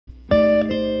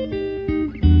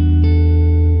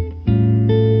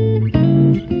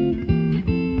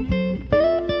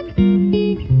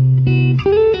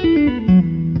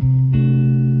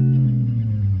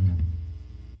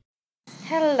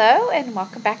and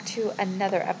welcome back to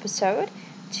another episode.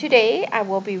 Today I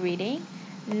will be reading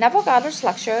Neville Goddard's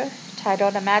lecture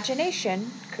titled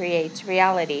Imagination Creates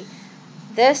Reality.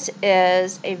 This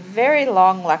is a very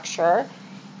long lecture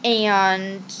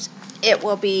and it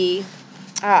will be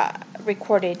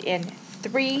recorded in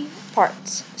 3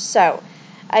 parts. So,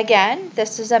 again,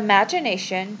 this is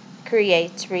Imagination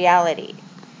Creates Reality.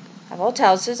 Neville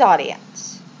tells his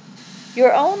audience,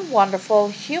 your own wonderful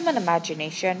human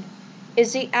imagination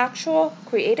is the actual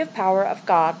creative power of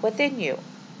God within you.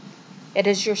 It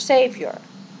is your Savior.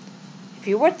 If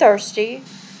you were thirsty,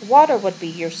 water would be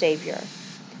your Savior.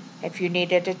 If you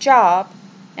needed a job,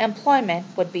 employment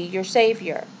would be your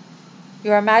Savior.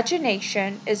 Your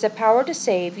imagination is the power to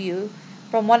save you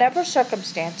from whatever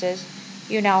circumstances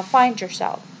you now find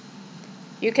yourself.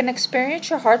 You can experience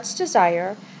your heart's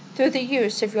desire through the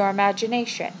use of your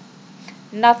imagination.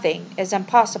 Nothing is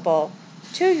impossible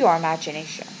to your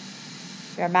imagination.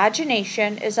 Your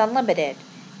imagination is unlimited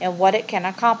in what it can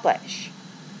accomplish.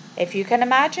 If you can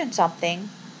imagine something,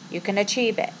 you can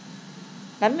achieve it.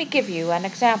 Let me give you an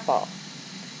example.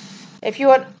 If you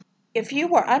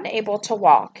were unable to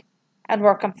walk and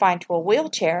were confined to a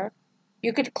wheelchair,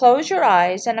 you could close your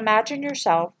eyes and imagine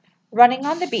yourself running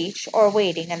on the beach or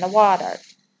wading in the water.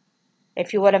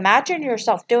 If you would imagine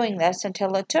yourself doing this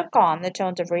until it took on the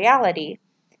tones of reality,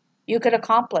 you could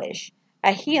accomplish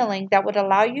a healing that would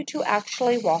allow you to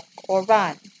actually walk or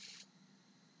run.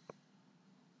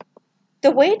 The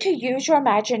way to use your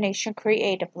imagination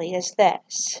creatively is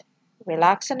this.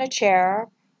 Relax in a chair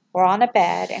or on a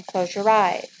bed and close your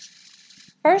eyes.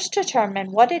 First,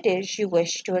 determine what it is you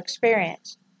wish to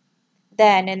experience.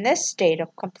 Then, in this state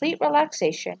of complete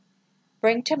relaxation,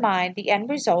 bring to mind the end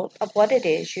result of what it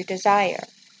is you desire.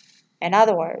 In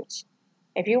other words,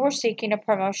 if you were seeking a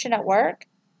promotion at work,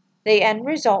 the end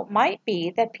result might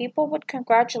be that people would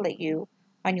congratulate you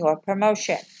on your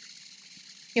promotion.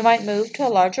 You might move to a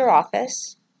larger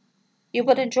office. You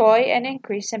would enjoy an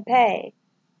increase in pay.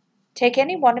 Take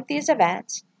any one of these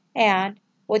events and,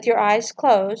 with your eyes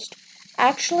closed,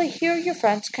 actually hear your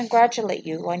friends congratulate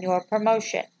you on your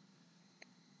promotion.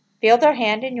 Feel their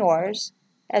hand in yours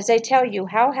as they tell you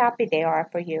how happy they are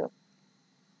for you.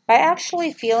 By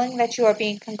actually feeling that you are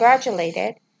being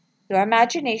congratulated, your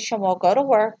imagination will go to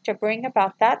work to bring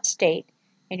about that state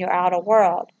in your outer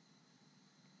world.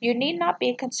 You need not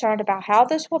be concerned about how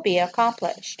this will be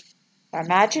accomplished. Your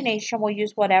imagination will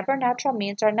use whatever natural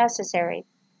means are necessary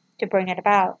to bring it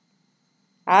about.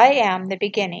 I am the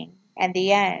beginning and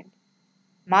the end.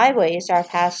 My ways are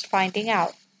past finding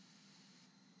out.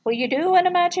 What you do in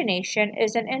imagination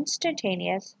is an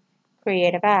instantaneous,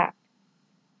 creative act.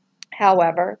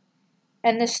 However,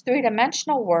 in this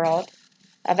three-dimensional world,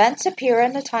 events appear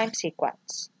in the time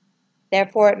sequence.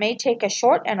 Therefore, it may take a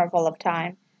short interval of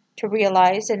time to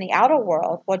realize in the outer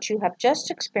world what you have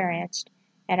just experienced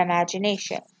in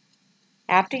imagination.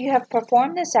 After you have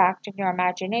performed this act in your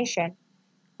imagination,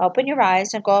 open your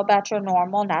eyes and go about your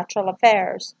normal, natural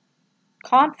affairs,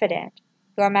 confident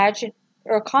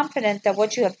that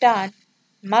what you have done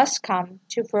must come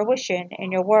to fruition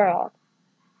in your world.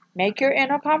 Make your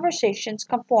inner conversations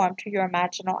conform to your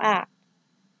imaginal act.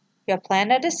 You have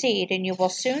planted a seed, and you will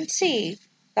soon see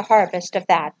the harvest of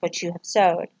that which you have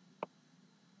sowed.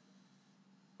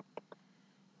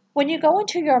 When you go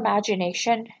into your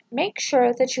imagination, make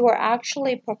sure that you are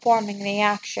actually performing the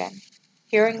action,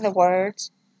 hearing the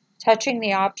words, touching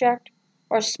the object,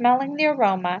 or smelling the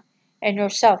aroma in your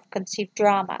self-conceived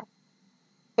drama.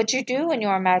 What you do in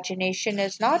your imagination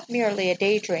is not merely a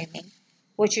daydreaming,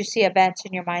 which you see events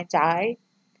in your mind's eye.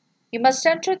 You must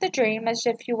enter the dream as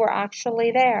if you were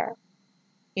actually there.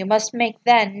 You must make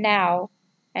then now,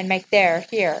 and make there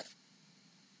here.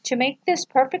 To make this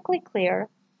perfectly clear,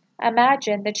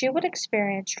 imagine that you would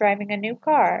experience driving a new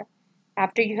car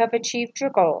after you have achieved your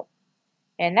goal.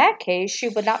 In that case,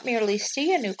 you would not merely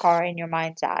see a new car in your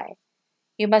mind's eye.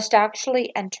 You must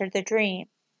actually enter the dream.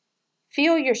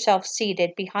 Feel yourself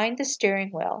seated behind the steering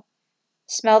wheel.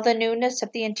 Smell the newness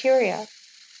of the interior.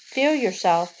 Feel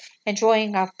yourself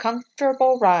enjoying a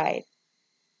comfortable ride.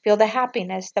 Feel the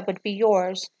happiness that would be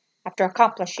yours after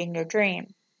accomplishing your dream.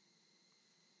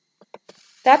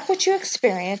 That which you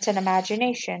experience in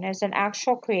imagination is an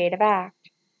actual creative act.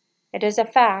 It is a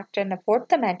fact in the fourth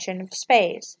dimension of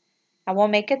space and will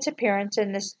make its appearance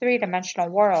in this three-dimensional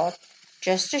world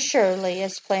just as surely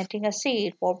as planting a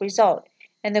seed will result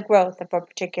in the growth of a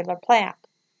particular plant.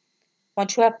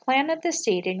 Once you have planted the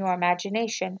seed in your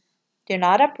imagination, do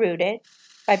not uproot it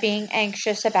by being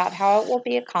anxious about how it will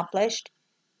be accomplished.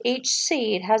 Each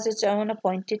seed has its own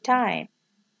appointed time.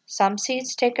 Some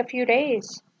seeds take a few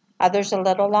days, others a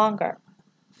little longer.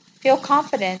 Feel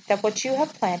confident that what you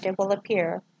have planted will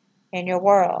appear in your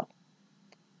world.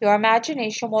 Your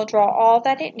imagination will draw all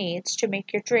that it needs to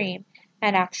make your dream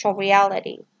an actual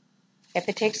reality. If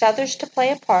it takes others to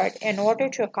play a part in order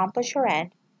to accomplish your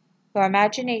end, your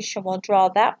imagination will draw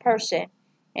that person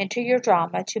into your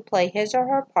drama to play his or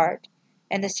her part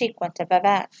in the sequence of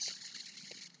events.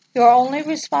 Your only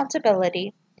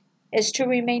responsibility is to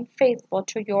remain faithful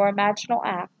to your imaginal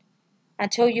act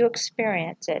until you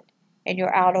experience it in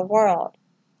your outer world.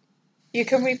 You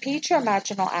can repeat your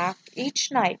imaginal act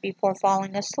each night before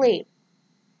falling asleep.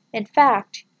 In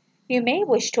fact, you may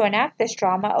wish to enact this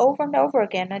drama over and over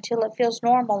again until it feels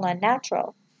normal and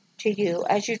natural to you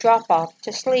as you drop off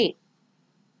to sleep.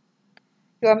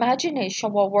 Your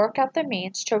imagination will work out the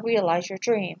means to realize your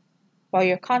dream while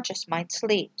your conscious mind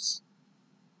sleeps.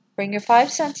 Bring your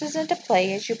five senses into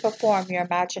play as you perform your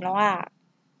imaginal act.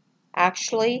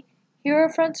 Actually, hear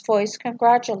a friend's voice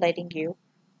congratulating you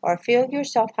or feel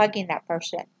yourself hugging that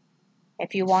person.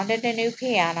 If you wanted a new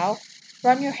piano,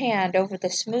 run your hand over the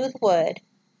smooth wood,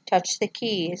 touch the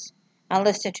keys, and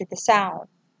listen to the sound.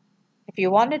 If you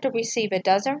wanted to receive a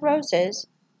dozen roses,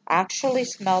 actually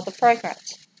smell the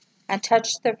fragrance and touch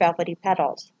their velvety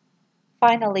petals.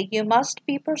 Finally, you must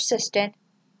be persistent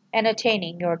in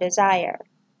attaining your desire.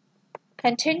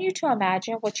 Continue to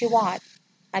imagine what you want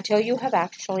until you have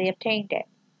actually obtained it.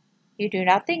 You do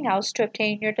nothing else to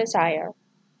obtain your desire.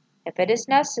 If it is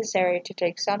necessary to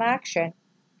take some action,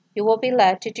 you will be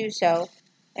led to do so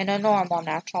in a normal,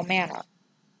 natural manner.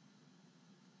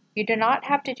 You do not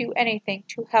have to do anything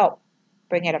to help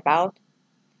bring it about.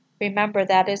 Remember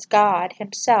that it is God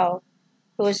Himself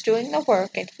who is doing the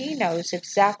work and He knows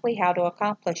exactly how to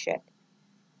accomplish it.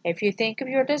 If you think of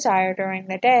your desire during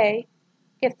the day,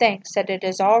 give thanks that it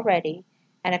is already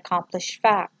an accomplished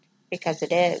fact, because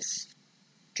it is.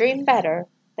 Dream better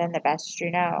than the best you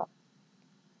know.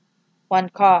 One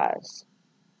cause.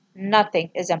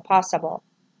 Nothing is impossible.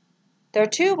 There are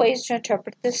two ways to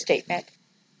interpret this statement,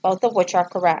 both of which are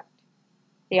correct.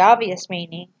 The obvious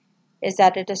meaning is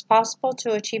that it is possible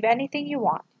to achieve anything you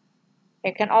want.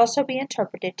 It can also be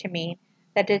interpreted to mean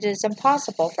that it is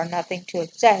impossible for nothing to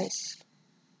exist.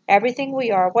 Everything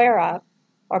we are aware of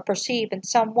or perceive in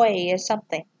some way is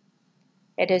something.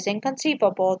 It is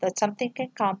inconceivable that something can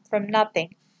come from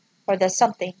nothing or that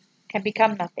something can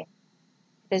become nothing.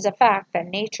 It is a fact that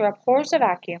nature abhors a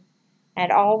vacuum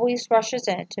and always rushes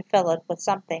in to fill it with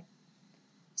something.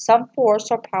 Some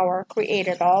force or power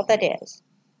created all that is.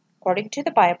 According to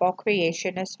the Bible,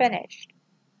 creation is finished.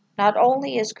 Not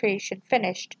only is creation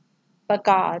finished, but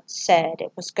God said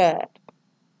it was good.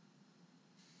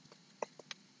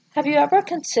 Have you ever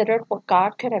considered what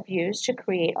God could have used to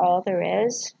create all there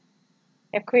is?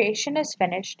 If creation is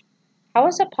finished, how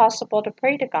is it possible to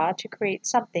pray to God to create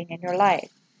something in your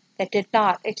life that did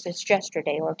not exist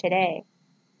yesterday or today?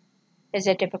 Is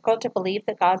it difficult to believe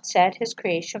that God said His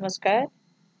creation was good?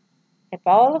 If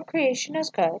all of creation is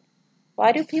good,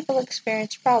 why do people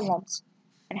experience problems?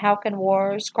 And how can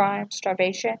wars, crime,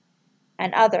 starvation,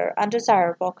 and other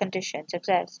undesirable conditions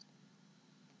exist?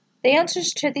 The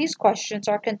answers to these questions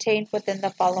are contained within the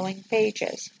following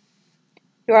pages.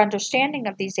 Your understanding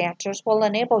of these answers will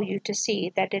enable you to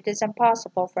see that it is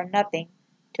impossible for nothing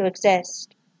to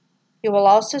exist. You will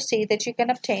also see that you can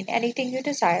obtain anything you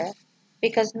desire,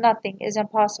 because nothing is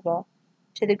impossible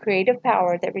to the creative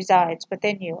power that resides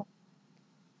within you.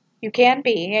 You can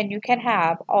be and you can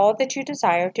have all that you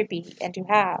desire to be and to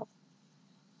have.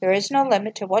 There is no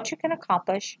limit to what you can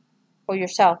accomplish for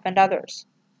yourself and others.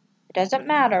 It doesn't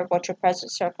matter what your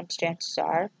present circumstances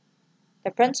are. The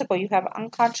principle you have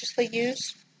unconsciously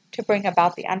used to bring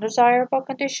about the undesirable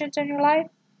conditions in your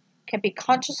life can be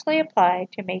consciously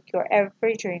applied to make your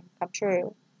every dream come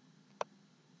true.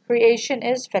 Creation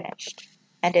is finished,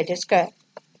 and it is good.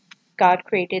 God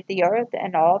created the earth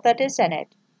and all that is in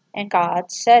it, and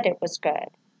God said it was good.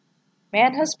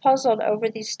 Man has puzzled over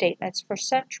these statements for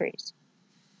centuries.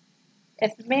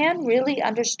 If man really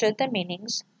understood the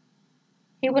meanings,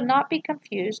 he would not be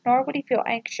confused, nor would he feel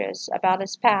anxious about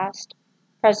his past,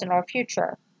 present, or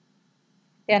future.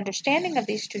 The understanding of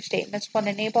these two statements will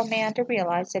enable man to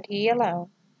realize that he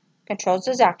alone controls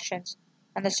his actions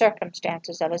and the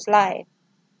circumstances of his life.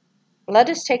 Let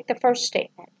us take the first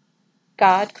statement.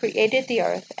 God created the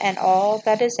earth and all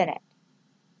that is in it.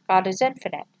 God is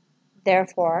infinite.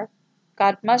 Therefore,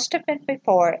 God must have been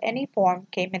before any form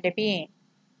came into being.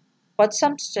 What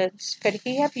substance could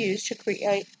he have used to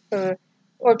create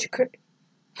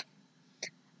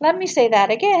Let me say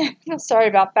that again. Sorry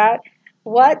about that.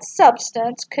 What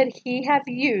substance could he have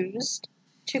used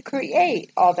to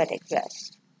create all that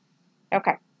exists?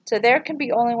 Okay, so there can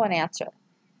be only one answer.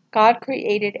 God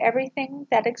created everything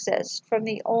that exists from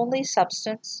the only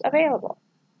substance available,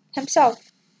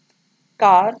 Himself.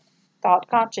 God, thought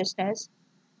consciousness,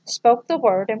 spoke the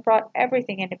word and brought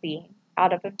everything into being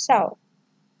out of Himself.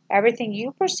 Everything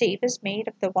you perceive is made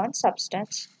of the one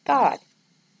substance, God.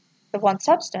 The one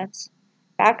substance,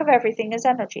 back of everything is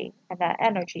energy, and that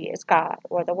energy is God,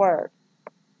 or the Word.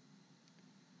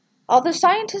 Although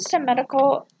scientists and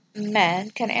medical men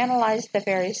can analyze the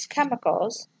various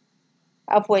chemicals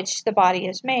of which the body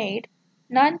is made,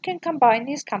 none can combine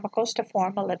these chemicals to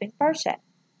form a living person.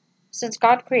 Since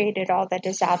God created all that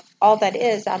is out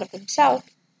of Himself,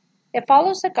 it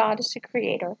follows that God is the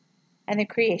Creator and the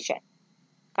creation.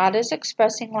 God is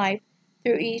expressing life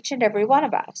through each and every one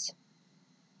of us.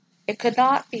 It could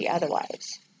not be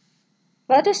otherwise.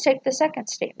 Let us take the second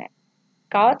statement.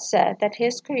 God said that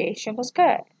His creation was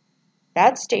good.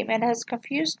 That statement has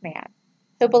confused man,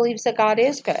 who believes that God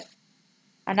is good.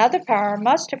 Another power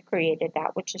must have created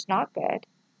that which is not good.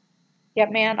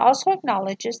 Yet man also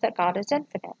acknowledges that God is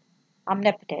infinite,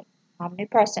 omnipotent,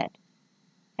 omnipresent,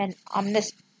 and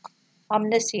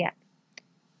omniscient.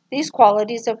 These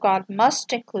qualities of God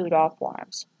must include all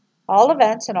forms, all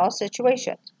events, and all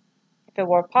situations. If it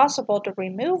were possible to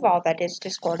remove all that is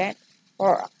discordant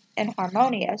or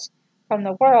inharmonious from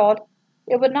the world,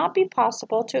 it would not be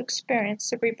possible to experience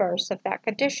the reverse of that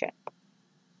condition.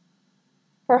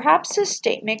 Perhaps this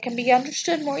statement can be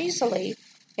understood more easily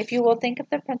if you will think of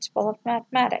the principle of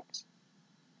mathematics.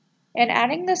 In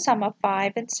adding the sum of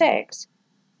 5 and 6,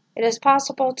 it is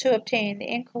possible to obtain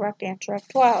the incorrect answer of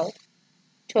 12.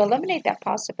 To eliminate that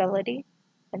possibility,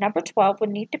 the number 12 would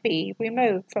need to be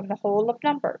removed from the whole of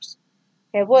numbers.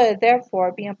 It would,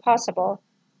 therefore, be impossible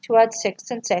to add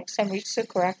 6 and 6 and reach the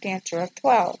correct answer of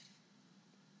 12.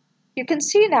 You can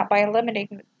see that by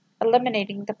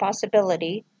eliminating the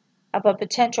possibility of a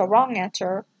potential wrong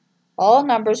answer, all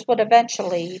numbers would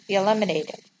eventually be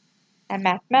eliminated, and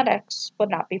mathematics would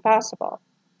not be possible.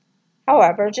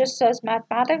 However, just as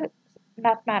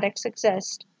mathematics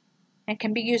exist and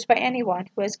can be used by anyone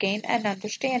who has gained an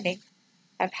understanding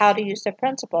of how to use the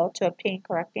principle to obtain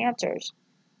correct answers,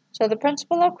 so the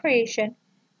principle of creation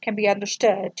can be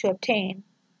understood to obtain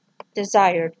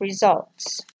desired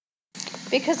results.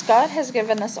 Because God has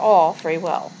given us all free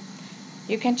will,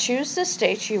 you can choose the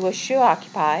state you wish to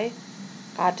occupy.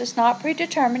 God does not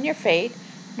predetermine your fate,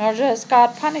 nor does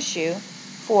God punish you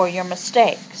for your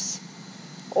mistakes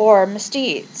or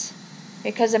misdeeds.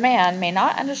 Because a man may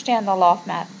not understand the law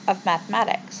of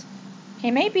mathematics,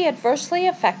 he may be adversely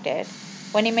affected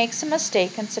when he makes a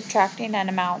mistake in subtracting an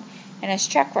amount in his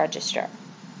check register.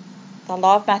 The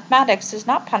law of mathematics is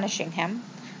not punishing him.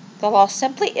 The law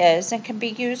simply is and can be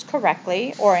used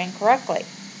correctly or incorrectly.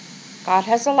 God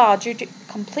has allowed you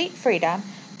complete freedom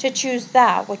to choose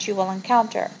that which you will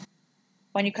encounter.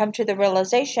 When you come to the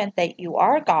realization that you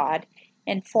are God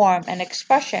in form and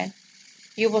expression,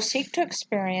 you will seek to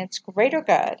experience greater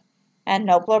good and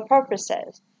nobler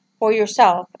purposes for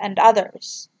yourself and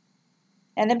others.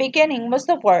 In the beginning was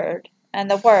the Word, and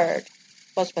the Word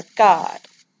was with God,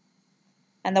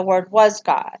 and the Word was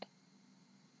God.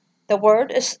 The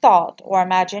Word is thought or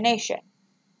imagination.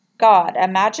 God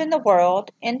imagined the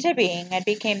world into being and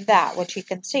became that which He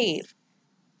conceived.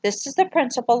 This is the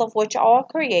principle of which all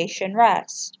creation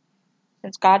rests.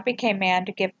 Since God became man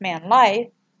to give man life,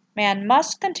 man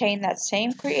must contain that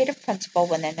same creative principle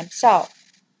within himself.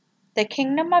 The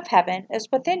kingdom of heaven is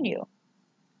within you.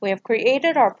 We have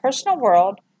created our personal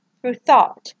world through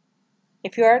thought.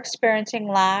 If you are experiencing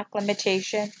lack,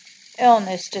 limitation,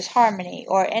 illness, disharmony,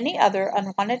 or any other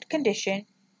unwanted condition,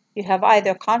 you have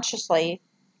either consciously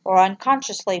or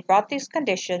unconsciously brought these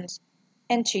conditions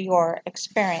into your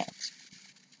experience.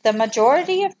 The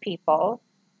majority of people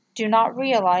do not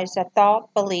realize that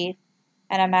thought, belief,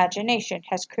 and imagination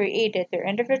has created their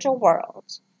individual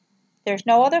worlds. There is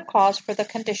no other cause for the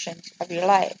conditions of your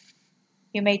life.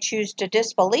 You may choose to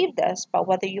disbelieve this, but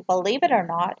whether you believe it or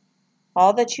not,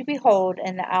 all that you behold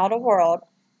in the outer world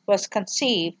was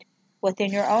conceived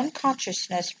within your own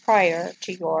consciousness prior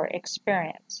to your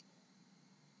experience.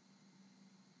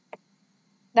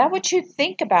 That which you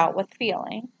think about with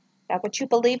feeling, that which you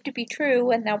believe to be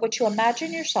true, and that which you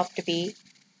imagine yourself to be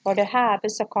or to have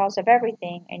is the cause of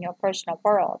everything in your personal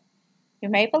world. You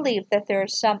may believe that there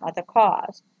is some other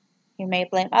cause. You may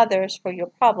blame others for your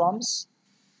problems.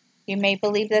 You may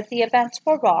believe that the events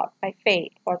were wrought by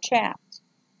fate or chance.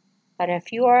 But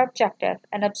if you are objective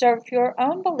and observe your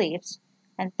own beliefs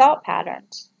and thought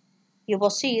patterns, you will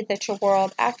see that your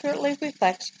world accurately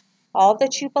reflects all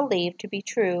that you believe to be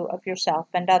true of yourself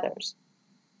and others.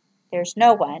 There is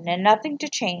no one and nothing to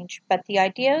change but the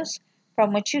ideas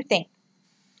from which you think.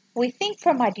 We think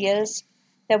from ideas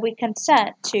that we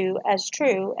consent to as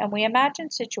true, and we imagine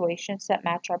situations that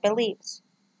match our beliefs.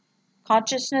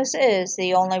 Consciousness is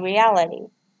the only reality.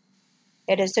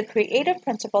 It is the creative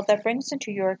principle that brings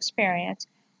into your experience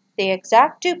the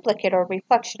exact duplicate or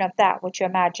reflection of that which you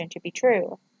imagine to be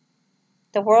true.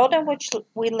 The world in which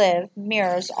we live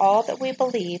mirrors all that we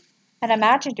believe and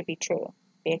imagine to be true,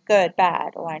 be it good,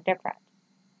 bad, or indifferent.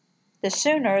 The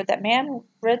sooner that man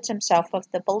rids himself of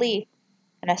the belief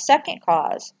in a second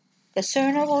cause, the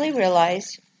sooner will he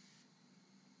realize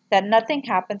that nothing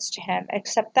happens to him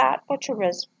except that which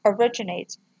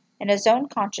originates in his own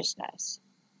consciousness.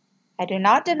 I do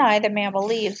not deny that man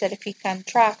believes that if he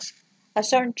contracts a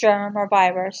certain germ or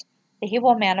virus, that he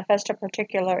will manifest a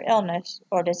particular illness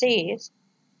or disease.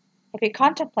 If he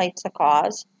contemplates the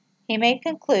cause, he may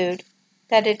conclude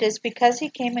that it is because he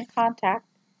came in contact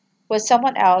with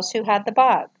someone else who had the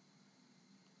bug.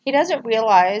 He doesn't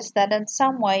realize that in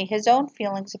some way his own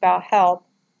feelings about health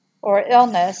or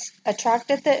illness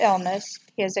attracted the illness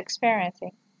he is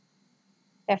experiencing.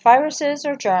 If viruses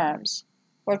or germs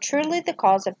were truly the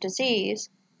cause of disease,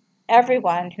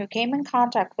 everyone who came in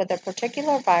contact with a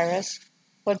particular virus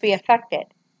would be affected.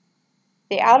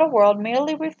 The outer world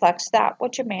merely reflects that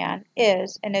which a man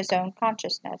is in his own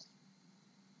consciousness.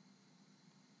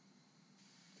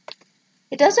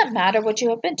 It doesn't matter what you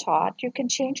have been taught, you can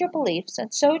change your beliefs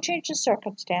and so change the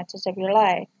circumstances of your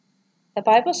life. The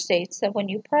Bible states that when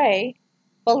you pray,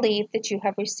 believe that you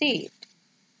have received,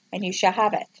 and you shall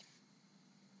have it.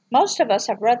 Most of us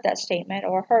have read that statement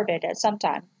or heard it at some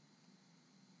time.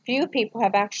 Few people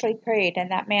have actually prayed in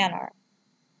that manner.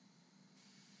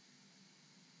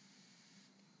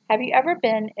 Have you ever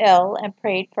been ill and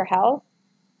prayed for health?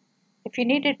 If you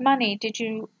needed money, did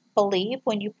you believe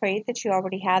when you prayed that you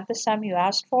already had the sum you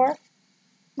asked for?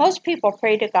 Most people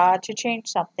pray to God to change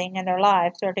something in their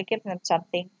lives or to give them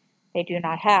something they do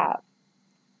not have.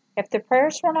 If the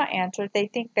prayers were not answered, they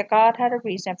think that God had a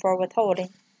reason for withholding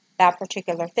that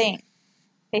particular thing.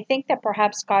 They think that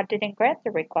perhaps God didn't grant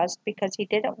the request because he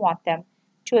didn't want them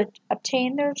to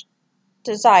obtain their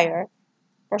desire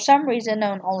for some reason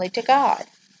known only to God.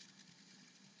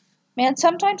 Man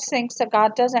sometimes thinks that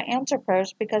God doesn't answer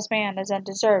prayers because man is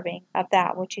undeserving of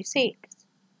that which he seeks.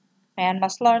 Man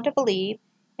must learn to believe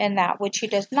in that which he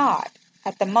does not,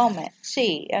 at the moment,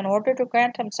 see in order to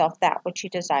grant himself that which he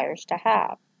desires to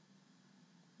have.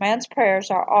 Man's prayers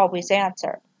are always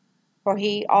answered, for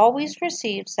he always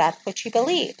receives that which he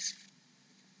believes.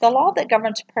 The law that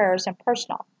governs prayer is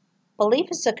impersonal. Belief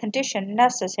is the condition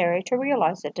necessary to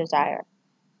realize the desire.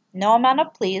 No amount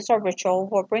of pleas or ritual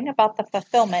will bring about the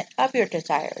fulfillment of your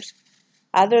desires,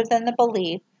 other than the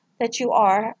belief that you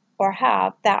are or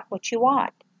have that which you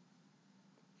want.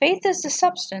 Faith is the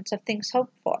substance of things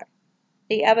hoped for,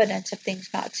 the evidence of things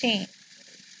not seen.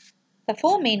 The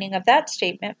full meaning of that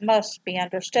statement must be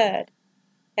understood.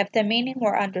 If the meaning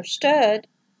were understood,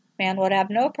 man would have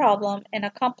no problem in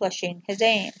accomplishing his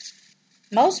aims.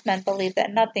 Most men believe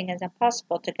that nothing is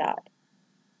impossible to God,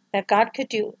 that God could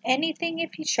do anything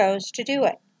if he chose to do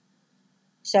it.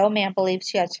 So man believes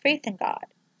he has faith in God,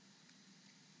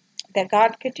 that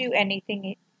God could do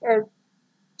anything,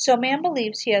 so man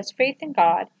believes he has faith in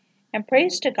God and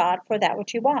prays to God for that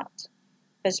which he wants.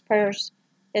 If his prayers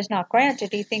is not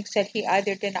granted, he thinks that he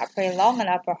either did not pray long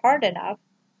enough or hard enough,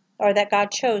 or that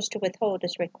God chose to withhold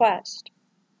his request.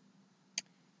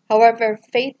 However,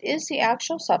 faith is the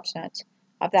actual substance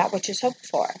of that which is hoped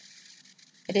for.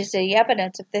 It is the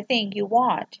evidence of the thing you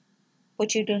want,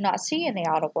 which you do not see in the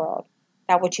outer world.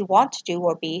 That which you want to do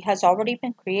or be has already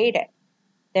been created.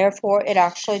 Therefore, it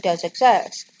actually does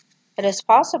exist. It is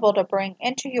possible to bring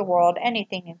into your world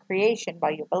anything in creation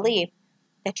by your belief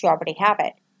that you already have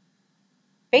it.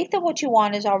 Faith in what you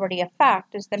want is already a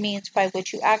fact as the means by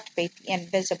which you activate the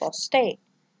invisible state.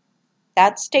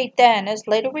 That state then is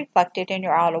later reflected in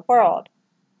your outer world.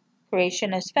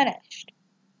 Creation is finished.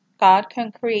 God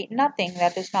can create nothing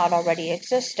that is not already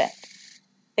existent.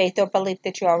 Faith or belief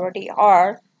that you already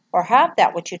are or have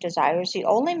that which you desire is the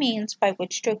only means by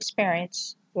which to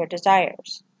experience your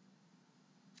desires.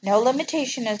 No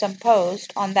limitation is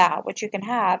imposed on that which you can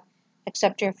have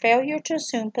except your failure to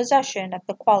assume possession of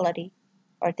the quality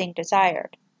or thing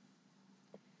desired.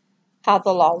 How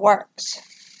the law works.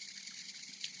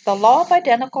 The law of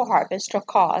identical harvest or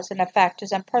cause and effect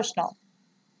is impersonal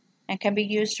and can be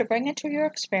used to bring into your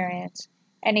experience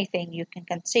anything you can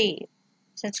conceive.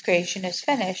 Since creation is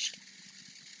finished,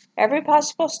 every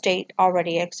possible state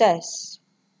already exists.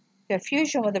 Your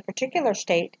fusion with a particular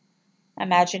state,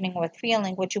 imagining with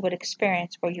feeling what you would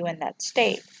experience were you in that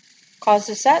state,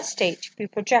 causes that state to be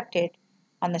projected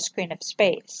on the screen of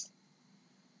space.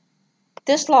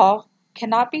 This law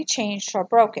cannot be changed or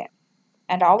broken,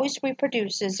 and always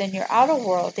reproduces in your outer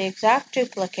world the exact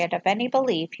duplicate of any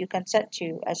belief you consent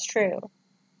to as true.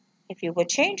 If you would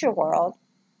change your world,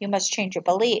 you must change your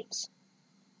beliefs.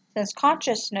 Since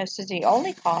consciousness is the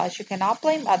only cause, you cannot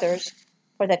blame others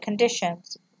for the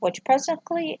conditions which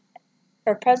presently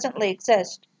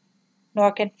exist,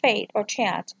 nor can fate or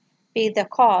chance be the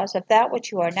cause of that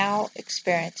which you are now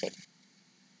experiencing.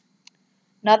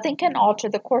 Nothing can alter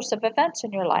the course of events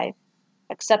in your life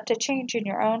except a change in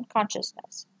your own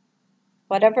consciousness.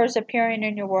 Whatever is appearing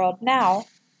in your world now,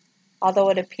 although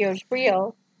it appears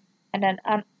real and an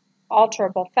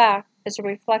unalterable fact, is a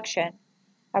reflection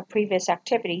of previous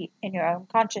activity in your own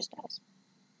consciousness.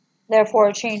 Therefore,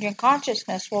 a change in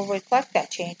consciousness will reflect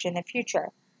that change in the future,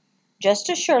 just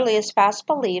as surely as past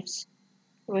beliefs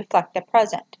reflect the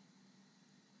present.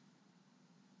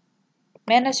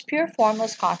 Man is pure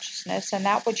formless consciousness, and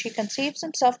that which he conceives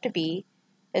himself to be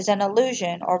is an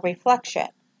illusion or reflection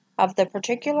of the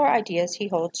particular ideas he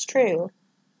holds true.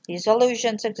 These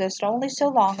illusions exist only so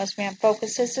long as man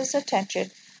focuses his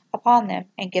attention upon them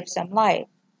and gives them life.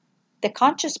 The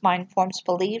conscious mind forms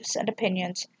beliefs and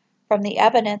opinions from the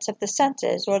evidence of the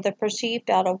senses or the perceived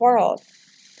outer world.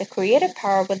 The creative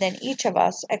power within each of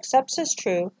us accepts as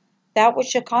true that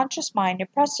which the conscious mind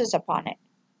impresses upon it.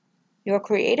 Your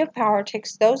creative power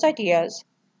takes those ideas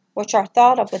which are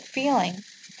thought of with feeling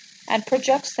and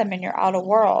projects them in your outer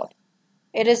world.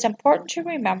 It is important to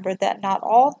remember that not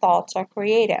all thoughts are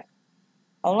creative.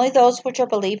 Only those which are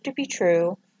believed to be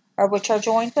true or which are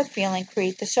joined with feeling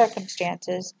create the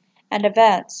circumstances and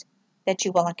events that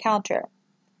you will encounter.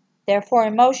 Therefore,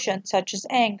 emotions such as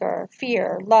anger,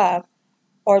 fear, love,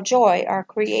 or joy are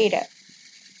creative.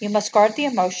 You must guard the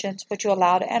emotions which you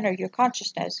allow to enter your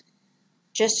consciousness,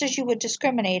 just as you would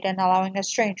discriminate in allowing a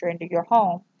stranger into your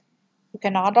home. You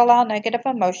cannot allow negative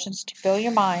emotions to fill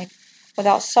your mind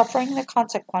without suffering the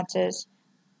consequences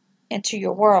into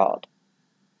your world.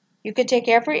 You can take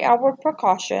every outward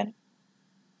precaution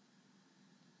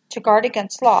to guard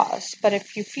against loss, but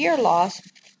if you fear loss,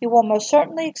 you will most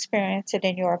certainly experience it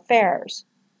in your affairs.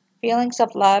 Feelings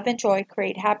of love and joy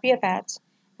create happy events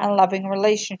and loving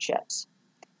relationships.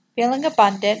 Feeling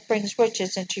abundant brings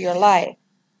riches into your life.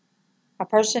 A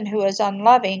person who is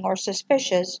unloving or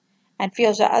suspicious and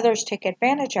feels that others take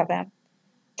advantage of him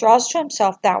draws to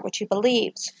himself that which he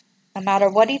believes. No matter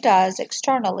what he does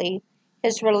externally,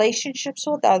 his relationships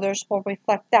with others will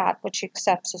reflect that which he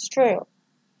accepts as true.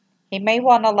 He may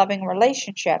want a loving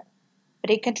relationship,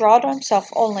 but he can draw to himself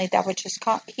only that which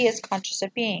he is conscious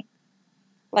of being.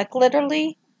 Like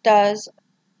literally does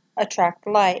attract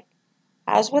like,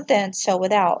 as within, so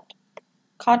without.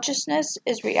 Consciousness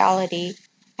is reality,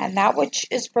 and that which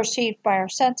is perceived by our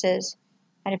senses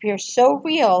and appears so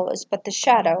real is but the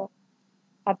shadow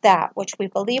of that which we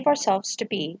believe ourselves to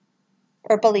be,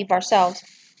 or believe ourselves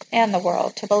and the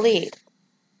world to believe.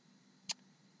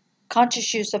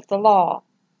 Conscious use of the law.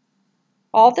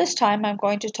 All this time I'm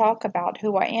going to talk about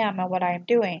who I am and what I am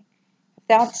doing. If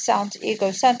that sounds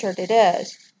ego-centered, it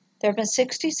is. There have been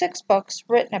 66 books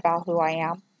written about who I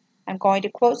am. I'm going to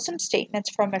quote some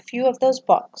statements from a few of those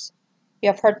books. You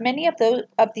have heard many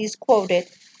of these quoted,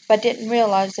 but didn't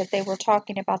realize that they were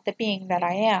talking about the being that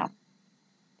I am.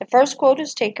 The first quote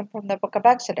is taken from the book of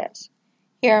Exodus.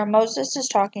 Here Moses is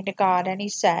talking to God, and he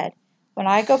said, "When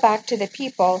I go back to the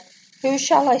people, who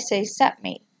shall I say sent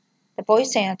me?" The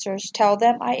voice answers, "Tell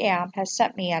them I am has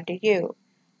sent me unto you.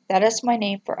 That is my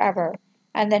name forever,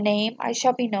 and the name I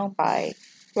shall be known by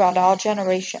throughout all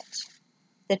generations."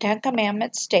 The 10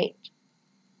 Commandments state,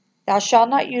 "Thou shalt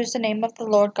not use the name of the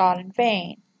Lord God in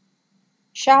vain."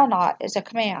 Shall not is a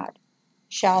command.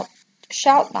 Shalt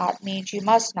not means you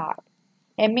must not.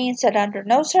 It means that under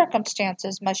no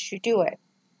circumstances must you do it.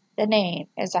 The name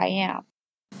is I am.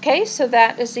 Okay, so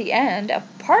that is the end of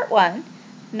part 1,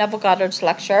 Neville Goddard's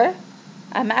lecture,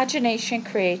 Imagination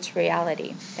Creates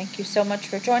Reality. Thank you so much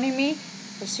for joining me.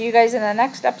 We'll see you guys in the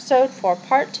next episode for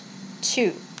part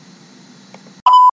 2.